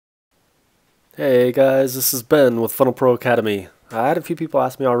Hey guys, this is Ben with Funnel Pro Academy. I had a few people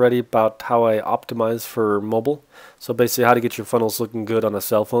ask me already about how I optimize for mobile. So basically how to get your funnels looking good on a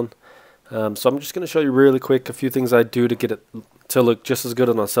cell phone. So I'm just going to show you really quick a few things I do to get it to look just as good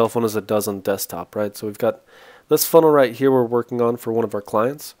on a cell phone as it does on desktop, right? So we've got this funnel right here we're working on for one of our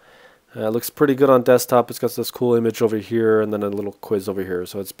clients. It looks pretty good on desktop. It's got this cool image over here and then a little quiz over here.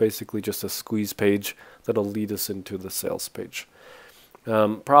 So it's basically just a squeeze page that'll lead us into the sales page.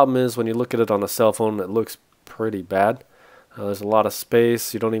 Problem is when you look at it on a cell phone, it looks pretty bad. There's a lot of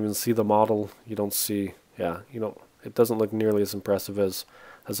space. You don't even see the model. You don't see, it doesn't look nearly as impressive as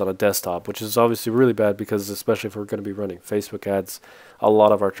on a desktop, which is obviously really bad because especially if we're going to be running Facebook ads, a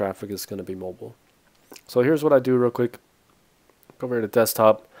lot of our traffic is going to be mobile. So here's what I do real quick. Go over here to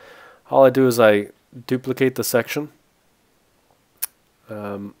desktop. All I do is I duplicate the section.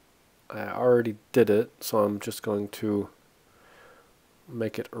 I already did it, so I'm just going to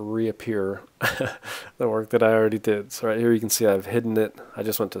make it reappear the work that I already did. So right here you can see I've hidden it. I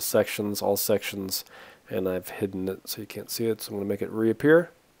just went to sections, all sections, and I've hidden it so you can't see it. So I'm going to make it reappear.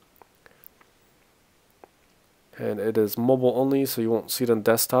 And it is mobile only, so you won't see it on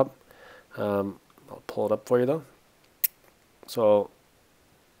desktop. I'll pull it up for you though. So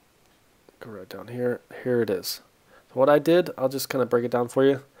go right down here. Here it is. So what I did, I'll just kind of break it down for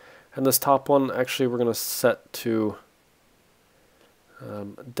you. And this top one, actually we're going to set to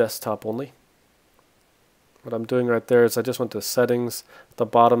desktop only. What I'm doing right there is I just went to settings. At the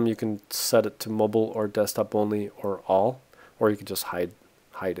bottom you can set it to mobile or desktop only or all, or you can just hide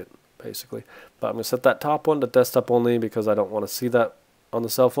it basically. But I'm going to set that top one to desktop only because I don't want to see that on the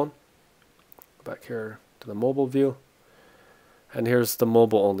cell phone. Back here to the mobile view. And here's the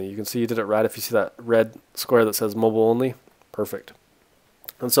mobile only. You can see you did it right if you see that red square that says mobile only. Perfect.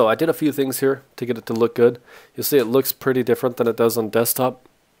 And so I did a few things here to get it to look good. You'll see it looks pretty different than it does on desktop.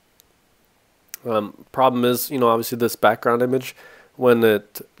 Problem is, obviously this background image, when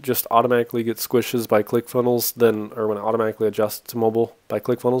it just automatically gets squishes by Clickfunnels, or when it automatically adjusts to mobile by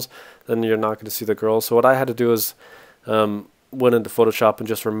Clickfunnels, then you're not going to see the girl. So what I had to do is went into Photoshop and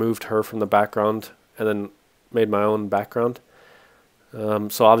just removed her from the background and then made my own background.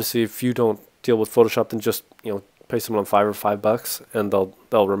 So obviously if you don't deal with Photoshop, then just pay someone $5 or $5 and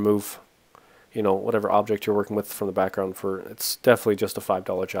they'll remove whatever object you're working with from the background. It's definitely just a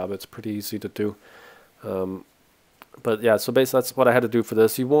 $5 job. It's pretty easy to do. But yeah, so basically that's what I had to do for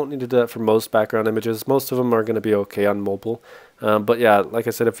this. You won't need to do that for most background images. Most of them are going to be okay on mobile. But yeah, like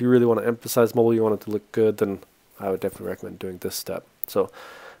I said, if you really want to emphasize mobile, you want it to look good, then I would definitely recommend doing this step. So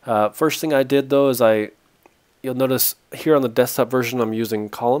first thing I did though is you'll notice here on the desktop version I'm using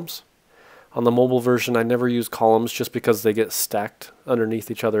columns. On the mobile version, I never use columns just because they get stacked underneath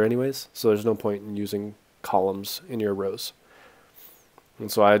each other anyways. So there's no point in using columns in your rows.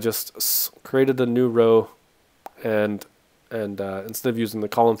 And so I just created a new row, and instead of using the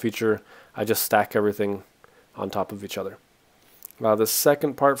column feature, I just stack everything on top of each other. The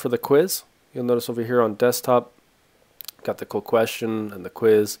second part for the quiz, you'll notice over here on desktop, got the cool question and the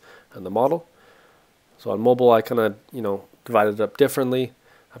quiz and the model. So on mobile, I kind of divided it up differently.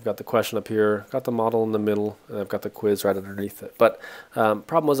 I've got the question up here, got the model in the middle, and I've got the quiz right underneath it. But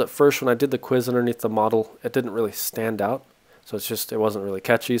problem was at first when I did the quiz underneath the model, it didn't really stand out. So it wasn't really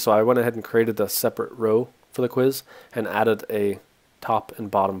catchy. So I went ahead and created a separate row for the quiz and added a top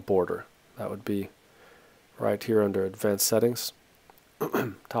and bottom border. That would be right here under advanced settings,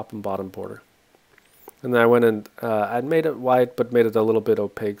 top and bottom border. And then I went and I made it white, but made it a little bit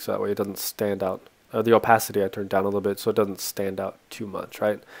opaque so that way it doesn't stand out. The opacity I turned down a little bit so it doesn't stand out too much,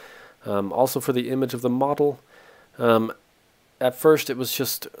 right? Also for the image of the model, at first it was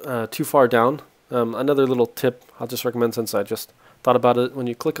just too far down. Another little tip I'll just recommend since I just thought about it, when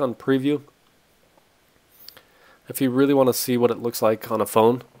you click on preview, if you really want to see what it looks like on a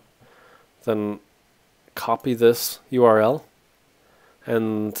phone, then copy this URL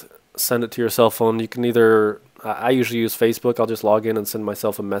and send it to your cell phone. You can either I usually use Facebook. I'll just log in and send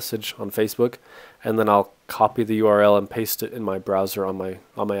myself a message on Facebook, and then I'll copy the URL and paste it in my browser on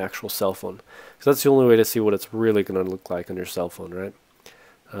my actual cell phone. So that's the only way to see what it's really going to look like on your cell phone, right?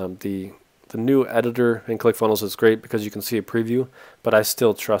 The new editor in Clickfunnels is great because you can see a preview, but I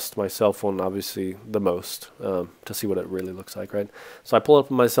still trust my cell phone obviously the most to see what it really looks like, right? So I pull it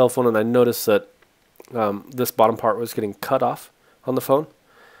up on my cell phone and I noticed that this bottom part was getting cut off on the phone.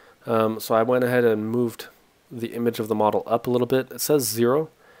 So I went ahead and moved the image of the model up a little bit. It says 0,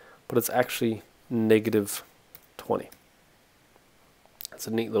 but it's actually -20. That's a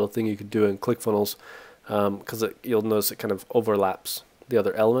neat little thing you could do in Clickfunnels because you'll notice it kind of overlaps the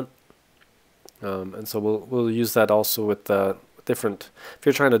other element. And so we'll use that also with different, if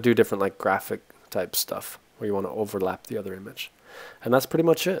you're trying to do different like graphic type stuff where you want to overlap the other image. And that's pretty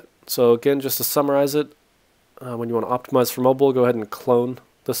much it. So again, just to summarize it, when you want to optimize for mobile, go ahead and clone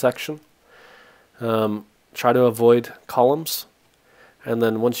the section. Try to avoid columns. And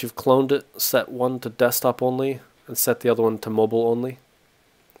then once you've cloned it, set one to desktop only and set the other one to mobile only.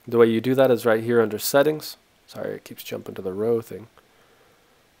 The way you do that is right here under settings. Sorry, it keeps jumping to the row thing.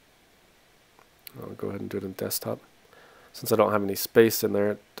 I'll go ahead and do it in desktop. Since I don't have any space in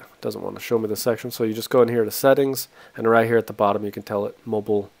there, it doesn't want to show me the section. So you just go in here to settings, and right here at the bottom you can tell it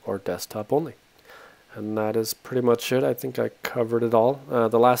mobile or desktop only. And that is pretty much it. I think I covered it all.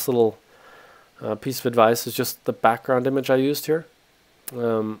 The last little piece of advice is just the background image I used here.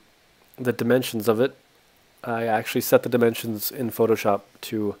 The dimensions of it, I actually set the dimensions in Photoshop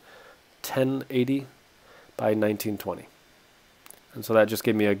to 1080 by 1920. And so that just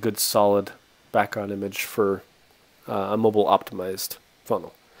gave me a good solid background image for a mobile optimized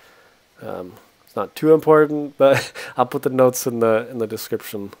funnel. It's not too important, but I'll put the notes in the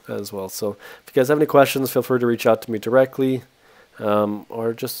description as well. So if you guys have any questions, feel free to reach out to me directly,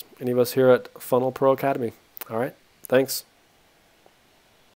 or just any of us here at Funnel Pro Academy. All right, thanks.